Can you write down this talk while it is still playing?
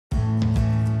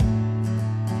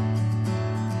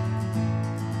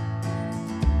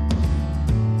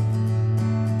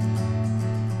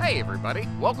everybody.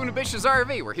 Welcome to Bish's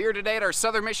RV. We're here today at our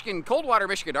Southern Michigan, Coldwater,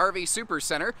 Michigan RV Super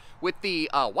Center with the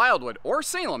Wildwood or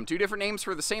Salem, two different names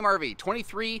for the same RV,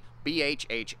 23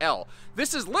 BHHL.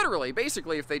 This is literally,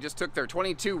 basically, if they just took their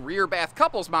 22 rear bath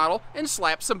couples model and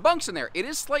slapped some bunks in there. It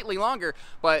is slightly longer,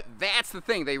 but that's the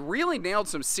thing. They really nailed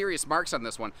some serious marks on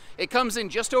this one. It comes in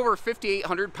just over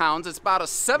 5,800 pounds. It's about a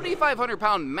 7,500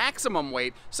 pound maximum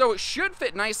weight, so it should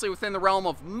fit nicely within the realm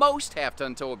of most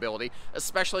half-ton towability,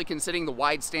 especially considering the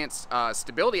wide stance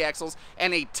stability axles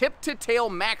and a tip-to-tail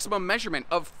maximum measurement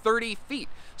of 30 feet.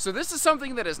 So this is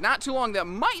something that is not too long that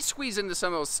might squeeze into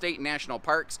some of those state and national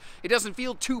parks. It doesn't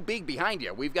feel too big behind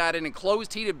you. We've got an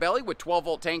enclosed heated belly with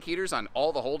 12-volt tank heaters on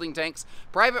all the holding tanks,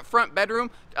 private front bedroom,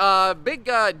 big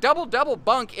double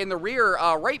bunk in the rear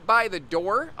right by the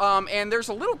door, and there's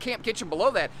a little camp kitchen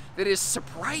below that that is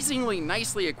surprisingly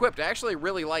nicely equipped. I actually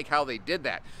really like how they did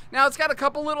that. Now, it's got a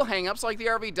couple little hang-ups, like the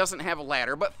RV doesn't have a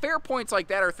ladder, but fair points like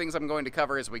that are things I'm going to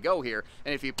cover as we go here,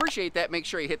 and if you appreciate that, make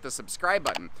sure you hit the subscribe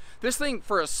button. This thing,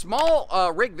 for a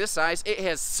small rig this size, it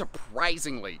has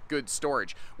surprisingly good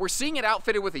storage. We're seeing it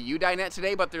outfitted with a U-dinette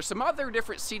today, but there's some other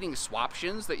different seating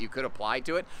swaptions that you could apply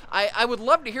to it. I would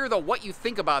love to hear, though, what you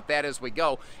think about that as we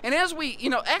go. And as we,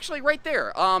 actually right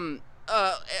there,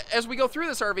 as we go through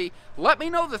this RV, let me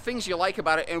know the things you like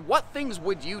about it and what things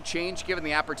would you change given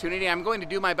the opportunity. I'm going to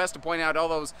do my best to point out all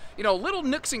those, little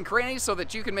nooks and crannies so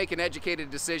that you can make an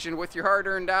educated decision with your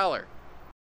hard-earned dollar.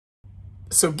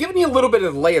 So giving you a little bit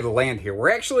of the lay of the land here, we're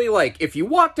actually if you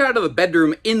walked out of the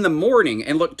bedroom in the morning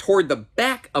and looked toward the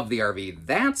back of the RV,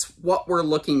 that's what we're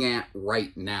looking at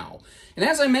right now. And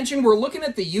as I mentioned, we're looking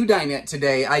at the U-dinette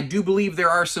today. I do believe there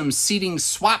are some seating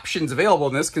swaptions available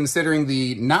in this, considering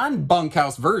the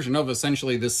non-bunkhouse version of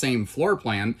essentially the same floor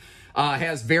plan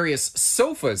has various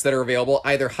sofas that are available,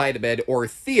 either hide-a-bed or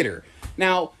theater.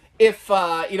 Now, if,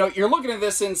 you're looking at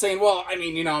this and saying, well,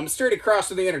 I'm straight across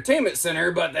from the entertainment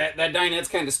center, but that dinette's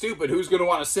kind of stupid. Who's going to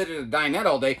want to sit at a dinette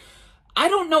all day? I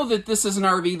don't know that this is an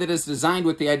RV that is designed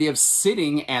with the idea of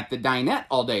sitting at the dinette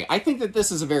all day. I think that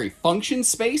this is a very function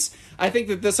space. I think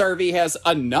that this RV has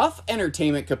enough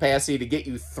entertainment capacity to get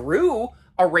you through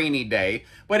a rainy day,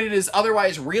 but it is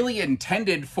otherwise really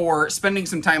intended for spending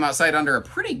some time outside under a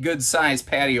pretty good sized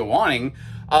patio awning,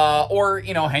 or,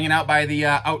 hanging out by the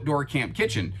outdoor camp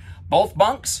kitchen. Both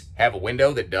bunks have a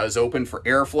window that does open for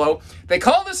airflow. They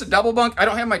call this a double bunk. I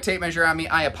don't have my tape measure on me.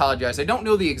 I apologize. I don't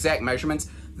know the exact measurements.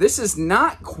 This is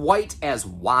not quite as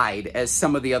wide as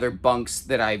some of the other bunks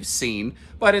that I've seen,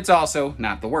 but it's also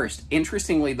not the worst.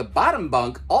 Interestingly, the bottom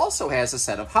bunk also has a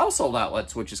set of household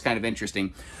outlets, which is kind of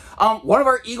interesting. One of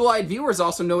our eagle-eyed viewers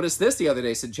also noticed this the other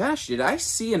day. Said, Josh, did I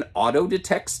see an auto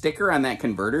detect sticker on that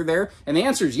converter there? And the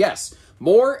answer is yes.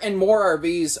 More and more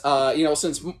RVs,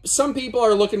 since some people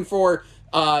are looking for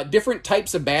different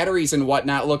types of batteries and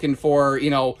whatnot, looking for,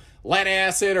 lead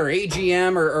acid or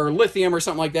AGM or lithium or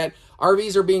something like that,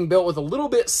 RVs are being built with a little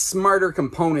bit smarter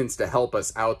components to help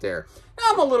us out there. Now,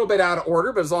 I'm a little bit out of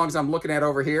order, but as long as I'm looking at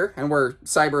over here and we're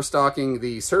cyber stalking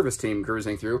the service team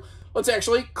cruising through, let's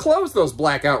actually close those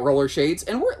blackout roller shades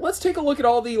and let's take a look at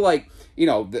all the,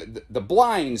 the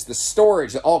blinds, the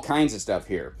storage, all kinds of stuff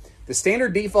here. The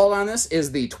standard default on this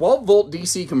is the 12-volt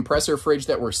DC compressor fridge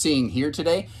that we're seeing here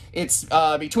today. It's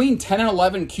between 10 and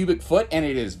 11 cubic foot, and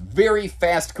it is very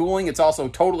fast cooling. It's also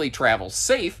totally travel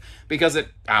safe because it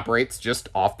operates just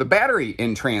off the battery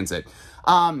in transit.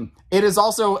 It is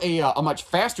also a much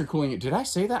faster cooling. Did I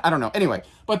say that? I don't know. Anyway,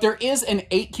 but there is an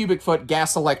 8 cubic foot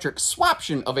gas electric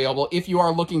swaption available if you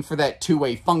are looking for that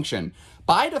two-way function.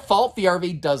 By default, the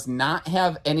RV does not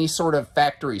have any sort of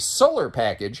factory solar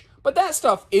package, but that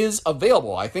stuff is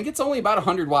available. I think it's only about a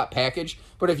 100-watt package,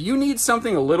 but if you need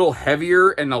something a little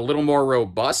heavier and a little more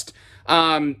robust,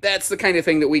 that's the kind of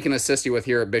thing that we can assist you with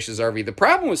here at Bish's RV. The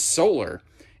problem with solar,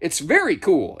 it's very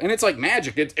cool, and it's like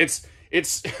magic.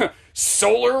 It's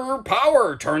solar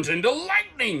power turns into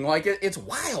lightning. It's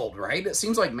wild, right? It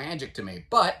seems like magic to me,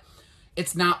 but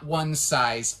it's not one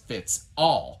size fits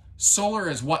all. Solar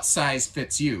is what size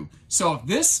fits you. So if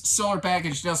this solar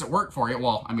package doesn't work for you,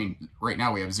 well, right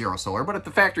now we have zero solar, but if the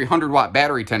factory 100-watt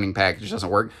battery tending package doesn't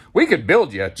work, we could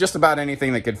build you just about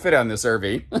anything that could fit on this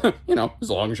RV, as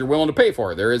long as you're willing to pay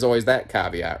for it. There is always that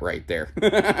caveat right there.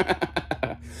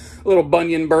 A little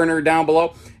bunion burner down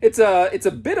below. It's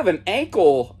a bit of an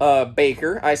ankle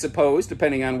baker, I suppose,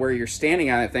 depending on where you're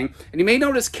standing on that thing. And you may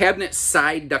notice cabinet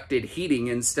side ducted heating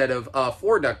instead of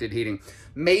floor ducted heating.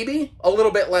 Maybe a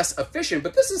little bit less efficient,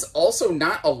 but this is also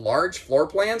not a large floor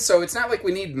plan, so it's not like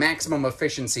we need maximum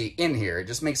efficiency in here. It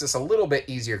just makes this a little bit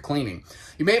easier cleaning.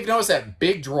 You may have noticed that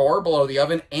big drawer below the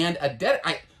oven and a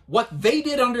what they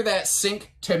did under that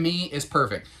sink, to me, is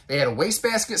perfect. They had a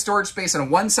wastebasket storage space on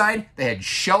one side. They had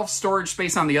shelf storage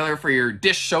space on the other for your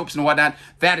dish soaps and whatnot.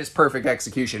 That is perfect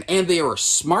execution. And they were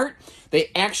smart.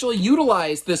 They actually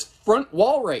utilized this front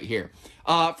wall right here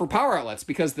for power outlets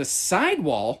because the side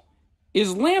wall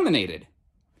is laminated,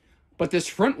 but this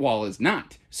front wall is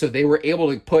not. So they were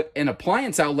able to put an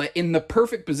appliance outlet in the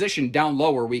perfect position down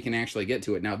low where we can actually get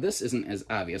to it. Now, this isn't as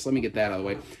obvious. Let me get that out of the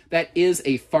way. That is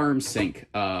a farm sink,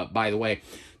 by the way.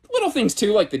 Little things,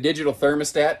 too, like the digital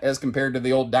thermostat as compared to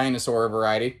the old dinosaur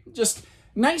variety. Just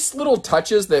nice little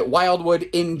touches that Wildwood,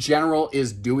 in general,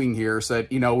 is doing here so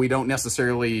that, you know, we don't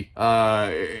necessarily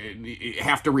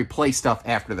have to replace stuff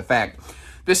after the fact.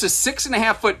 This is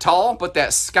 6.5 foot tall, but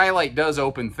that skylight does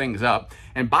open things up.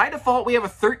 And by default, we have a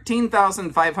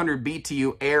 13,500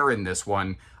 BTU air in this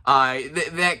one.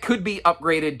 That could be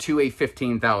upgraded to a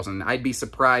 15,000. I'd be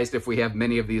surprised if we have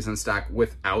many of these in stock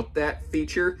without that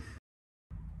feature.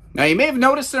 Now, you may have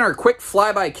noticed in our quick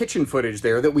flyby kitchen footage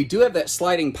there that we do have that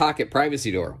sliding pocket privacy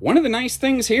door. One of the nice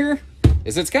things here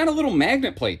is it's got a little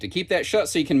magnet plate to keep that shut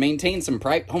so you can maintain some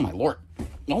oh my lord.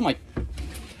 Oh my.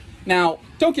 Now,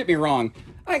 don't get me wrong.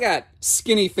 I got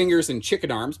skinny fingers and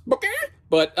chicken arms, but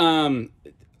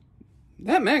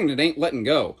that magnet ain't letting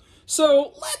go.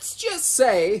 So let's just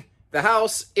say the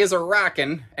house is a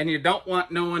rockin' and you don't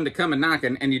want no one to come and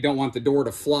knocking and you don't want the door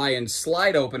to fly and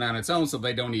slide open on its own so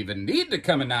they don't even need to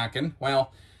come and knocking.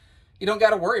 Well, you don't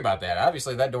got to worry about that.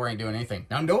 Obviously, that door ain't doing anything.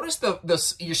 Now, notice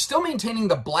you're still maintaining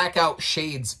the blackout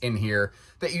shades in here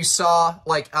that you saw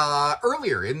like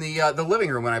earlier in the living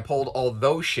room when I pulled all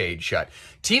those shades shut.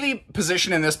 TV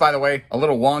position in this, by the way, a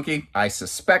little wonky. I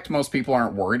suspect most people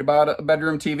aren't worried about a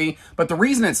bedroom TV, but the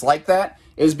reason it's like that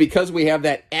is because we have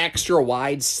that extra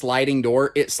wide sliding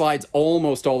door. It slides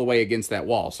almost all the way against that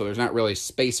wall, so there's not really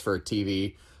space for a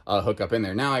TV hookup in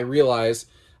there. Now I realize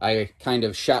I kind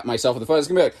of shot myself in the foot. It's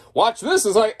going to be like, watch this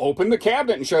as I open the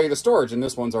cabinet and show you the storage, and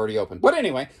this one's already open. But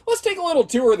anyway, let's take a little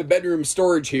tour of the bedroom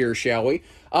storage here, shall we?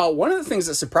 One of the things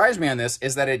that surprised me on this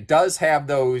is that it does have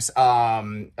those,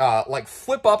 like,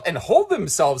 flip up and hold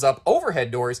themselves up overhead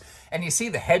doors, and you see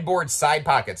the headboard side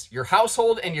pockets. Your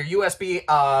household and your USB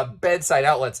bedside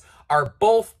outlets are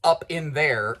both up in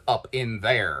there,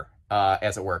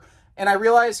 as it were. And I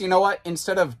realized, you know what,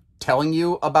 instead of telling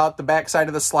you about the backside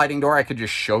of the sliding door, I could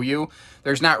just show you.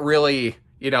 There's not really,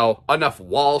 you know, enough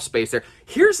wall space there.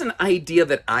 Here's an idea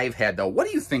that I've had, though. What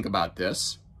do you think about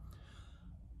this?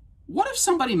 What if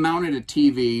somebody mounted a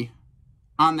TV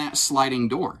on that sliding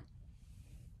door?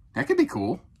 That could be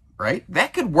cool, right?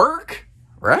 That could work,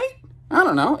 right? I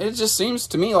don't know. It just seems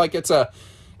to me like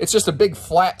it's just a big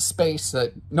flat space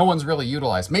that no one's really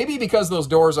utilized. Maybe because those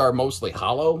doors are mostly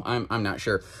hollow. I'm not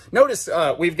sure. Notice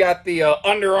we've got the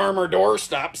Under Armour door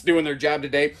stops doing their job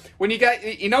today. When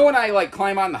you know when I like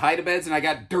climb on the hide-a-beds and I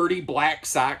got dirty black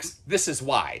socks? This is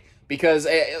why. Because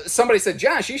somebody said,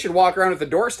 Josh, you should walk around with a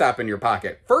doorstop in your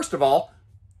pocket. First of all,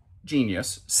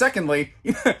 genius. Secondly,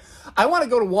 I want to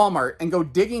go to Walmart and go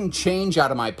digging change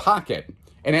out of my pocket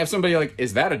and have somebody like,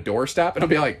 is that a doorstop? And I'll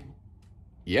be like,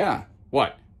 yeah.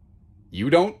 What? You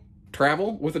don't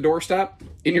travel with a doorstop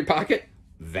in your pocket?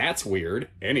 That's weird.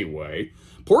 Anyway,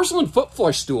 porcelain foot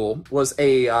flush stool was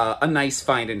a nice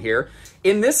find in here.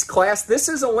 In this class, this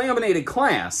is a laminated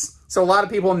class. So a lot of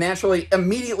people naturally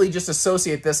immediately just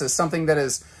associate this as something that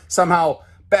is somehow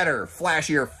better,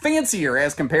 flashier, fancier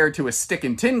as compared to a stick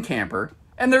and tin camper.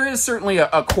 And there is certainly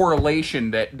a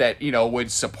correlation that you know,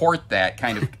 would support that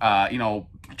kind of, you know,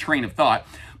 train of thought.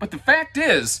 But the fact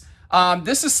is,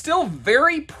 this is still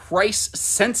very price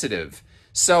sensitive.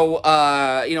 So,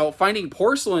 you know, finding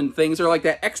porcelain things or like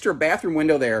that extra bathroom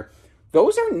window there,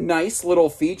 those are nice little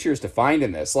features to find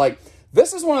in this. Like,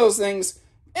 this is one of those things,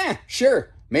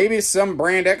 sure. Maybe some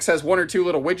brand X has one or two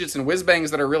little widgets and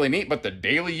whiz-bangs that are really neat, but the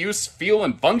daily use, feel,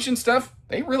 and function stuff,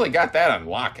 they really got that on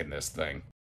lock in this thing.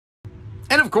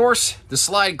 And of course, the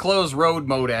slide close road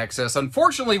mode access.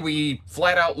 Unfortunately, we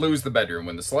flat out lose the bedroom.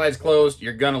 When the slide's closed,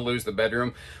 you're gonna lose the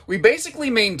bedroom. We basically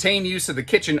maintain use of the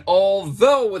kitchen,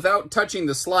 although without touching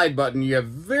the slide button, you have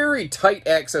very tight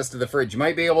access to the fridge. You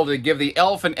might be able to give the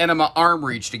elephant enema arm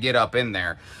reach to get up in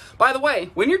there. By the way,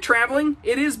 when you're traveling,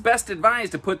 it is best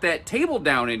advised to put that table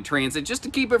down in transit just to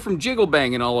keep it from jiggle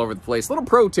banging all over the place. Little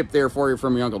pro tip there for you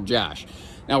from your Uncle Josh.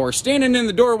 Now, we're standing in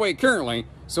the doorway currently,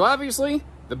 so obviously,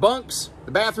 the bunks,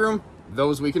 the bathroom,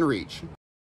 those we can reach.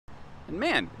 And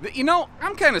man, you know,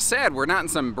 I'm kind of sad we're not in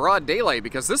some broad daylight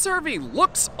because this RV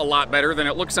looks a lot better than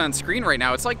it looks on screen right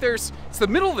now. It's like it's the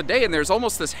middle of the day and there's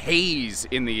almost this haze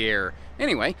in the air.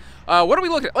 Anyway, what are we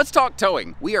looking at? Let's talk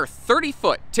towing. We are 30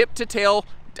 foot tip to tail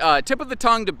tip of the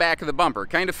tongue to back of the bumper.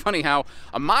 Kind of funny how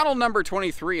a model number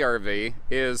 23 RV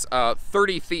is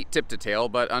 30 feet tip to tail,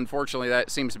 but unfortunately that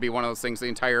seems to be one of those things the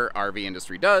entire RV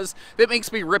industry does that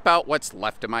makes me rip out what's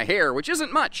left of my hair, which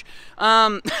isn't much.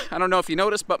 I don't know if you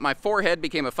noticed, but my 4-head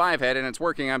became a 5-head, and it's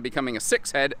working on becoming a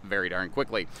 6-head very darn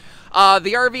quickly.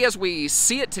 The RV as we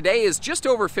see it today is just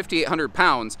over 5,800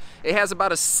 pounds. It has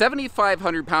about a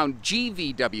 7,500 pound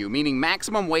GVW, meaning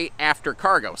maximum weight after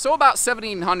cargo. So about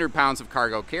 1,700 pounds of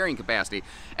cargo carrying capacity.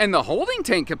 And the holding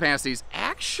tank capacities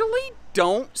actually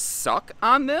don't suck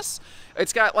on this.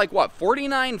 It's got like, what,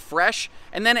 49 fresh,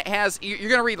 and then it has, you're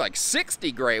gonna read like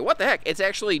 60 gray. What the heck? It's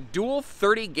actually dual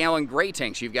 30-gallon gray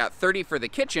tanks. You've got 30 for the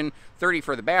kitchen, 30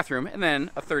 for the bathroom, and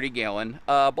then a 30-gallon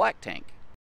black tank.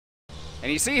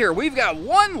 And you see here, we've got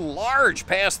one large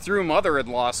pass-through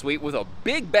mother-in-law suite with a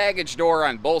big baggage door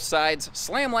on both sides,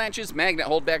 slam latches, magnet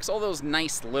holdbacks, all those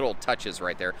nice little touches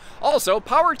right there. Also,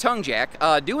 power tongue jack,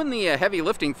 doing the heavy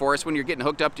lifting for us when you're getting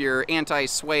hooked up to your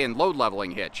anti-sway and load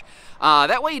leveling hitch.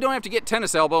 That way you don't have to get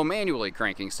tennis elbow manually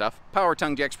cranking stuff. Power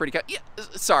tongue jack's pretty cut. Yeah,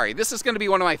 sorry, this is going to be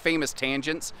one of my famous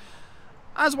tangents.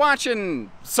 I was watching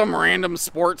some random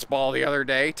sports ball the other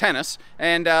day, tennis,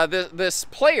 and this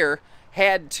player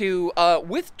had to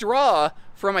withdraw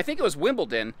from, I think it was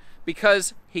Wimbledon,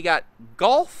 because he got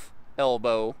golf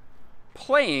elbow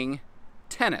playing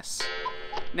tennis.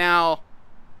 Now,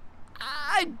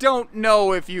 I don't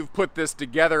know if you've put this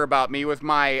together about me with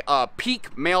my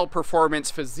peak male performance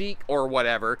physique or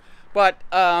whatever, but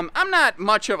I'm not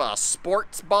much of a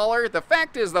sports baller. The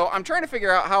fact is, though, I'm trying to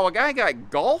figure out how a guy got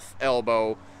golf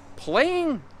elbow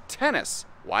playing tennis.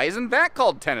 Why isn't that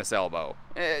called tennis elbow?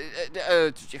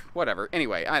 Whatever.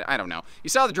 Anyway, I don't know. You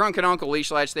saw the drunken uncle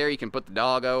leash latch there. You can put the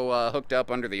doggo hooked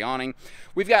up under the awning.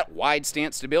 We've got wide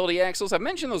stance stability axles. I've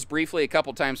mentioned those briefly a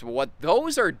couple times, but what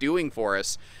those are doing for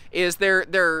us is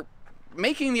they're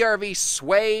making the RV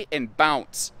sway and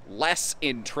bounce less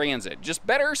in transit. Just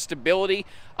better stability,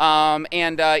 and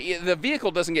the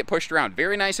vehicle doesn't get pushed around.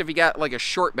 Very nice if you got like a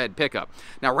short bed pickup.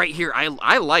 Now right here,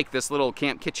 I like this little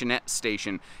camp kitchenette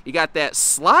station. You got that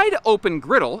slide open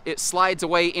griddle. It slides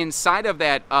away inside of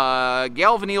that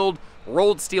galvanized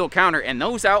rolled steel counter, and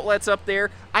those outlets up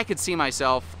there, I could see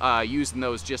myself using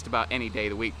those just about any day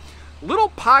of the week. Little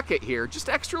pocket here, just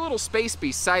extra little space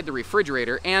beside the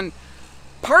refrigerator, and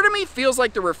part of me feels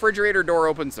like the refrigerator door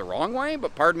opens the wrong way,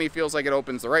 but part of me feels like it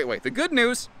opens the right way. The good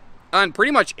news, on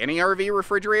pretty much any RV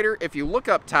refrigerator, if you look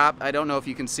up top, I don't know if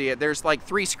you can see it, there's like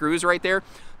 3 screws right there.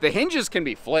 The hinges can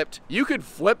be flipped. You could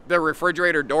flip the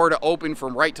refrigerator door to open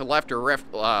from right to left or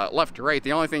left to right.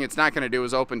 The only thing it's not going to do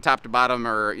is open top to bottom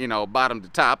or, you know, bottom to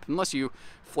top, unless you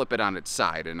flip it on its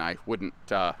side, and I wouldn't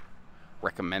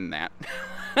recommend that.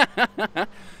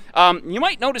 You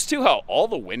might notice too how all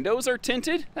the windows are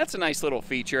tinted. That's a nice little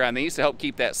feature on these to help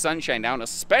keep that sunshine down,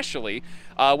 especially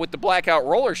with the blackout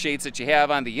roller shades that you have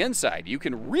on the inside. You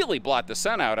can really blot the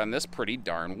sun out on this pretty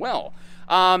darn well.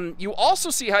 You also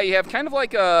see how you have kind of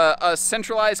like a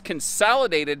centralized,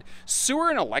 consolidated sewer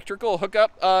and electrical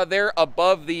hookup there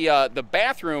above the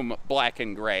bathroom black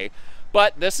and gray.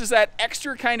 But this is that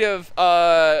extra kind of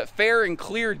fair and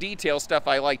clear detail stuff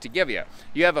I like to give you.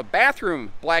 You have a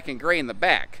bathroom black and gray in the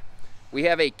back. We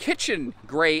have a kitchen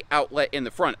gray outlet in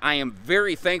the front. I am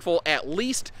very thankful at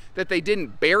least that they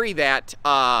didn't bury that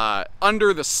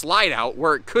under the slide out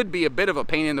where it could be a bit of a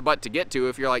pain in the butt to get to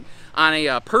if you're like on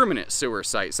a permanent sewer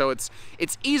site. So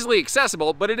it's easily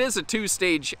accessible, but it is a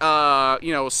 2-stage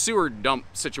you know, sewer dump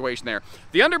situation there.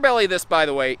 The underbelly of this, by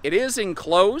the way, it is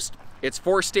enclosed. It's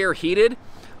forced air heated.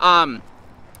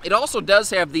 It also does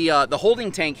have the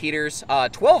holding tank heaters,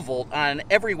 12 volt on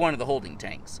every one of the holding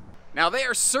tanks. Now they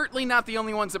are certainly not the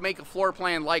only ones that make a floor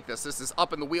plan like this. This is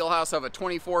up in the wheelhouse of a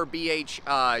 24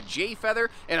 BH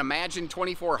J-Feather, an Imagine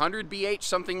 2400 BH,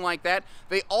 something like that.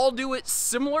 They all do it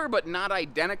similar but not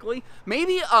identically.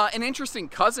 Maybe an interesting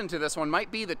cousin to this one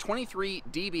might be the 23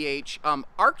 DBH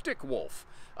Arctic Wolf.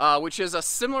 Which is a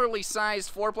similarly sized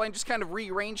floor plan, just kind of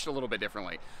rearranged a little bit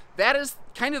differently. That is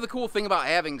kind of the cool thing about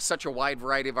having such a wide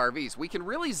variety of RVs. We can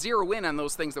really zero in on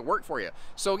those things that work for you.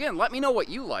 So again, let me know what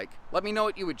you like. Let me know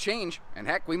what you would change. And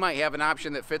heck, we might have an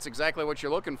option that fits exactly what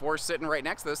you're looking for sitting right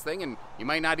next to this thing, and you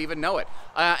might not even know it.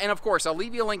 And of course, I'll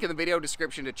leave you a link in the video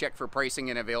description to check for pricing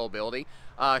and availability.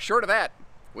 Short of that,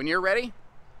 when you're ready,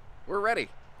 we're ready.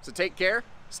 So take care,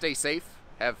 stay safe,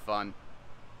 have fun,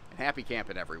 and happy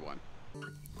camping, everyone.